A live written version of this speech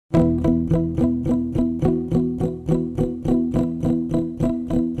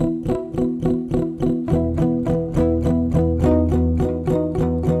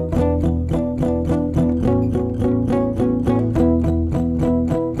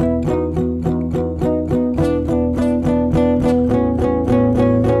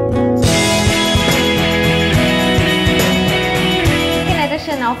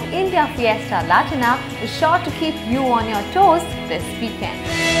Of India Fiesta Latina is sure to keep you on your toes this weekend.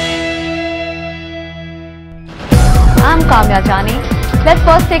 I'm Kamiya. Let's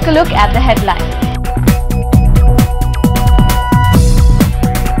first take a look at the headline.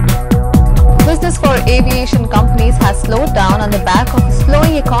 Business for aviation companies has slowed down on the back of a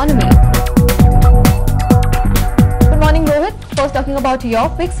slowing economy. Good morning, Rohit. First, talking about your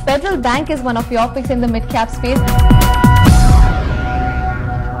picks. Federal Bank is one of your picks in the mid-cap space.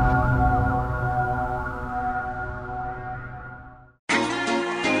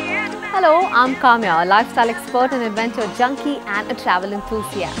 Hello, I'm Kamiya, a lifestyle expert, an adventure junkie and a travel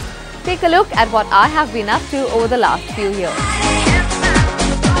enthusiast. Take a look at what I have been up to over the last few years.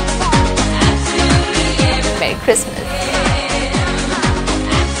 Merry Christmas.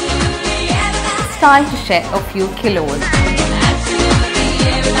 It's time to shed a few kilos.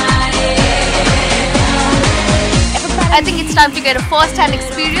 I think it's time to get a first-hand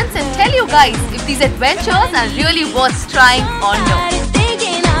experience and tell you guys if these adventures are really worth trying or no.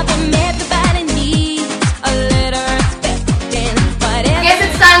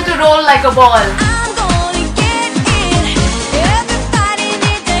 Time to roll like a ball. I'm gonna get in. Everybody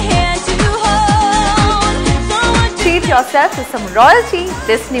needs a hand to hold. Treat yourself to some royalty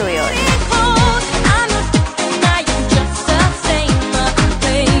this New Year.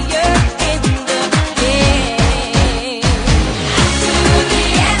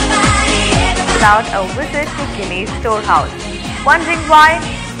 Without a visit to Guinea's storehouse. Wondering why?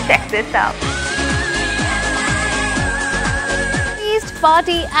 Check this out.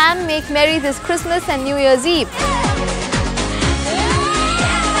 Party and make merry this Christmas and New Year's Eve,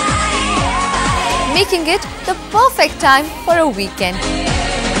 making it the perfect time for a weekend.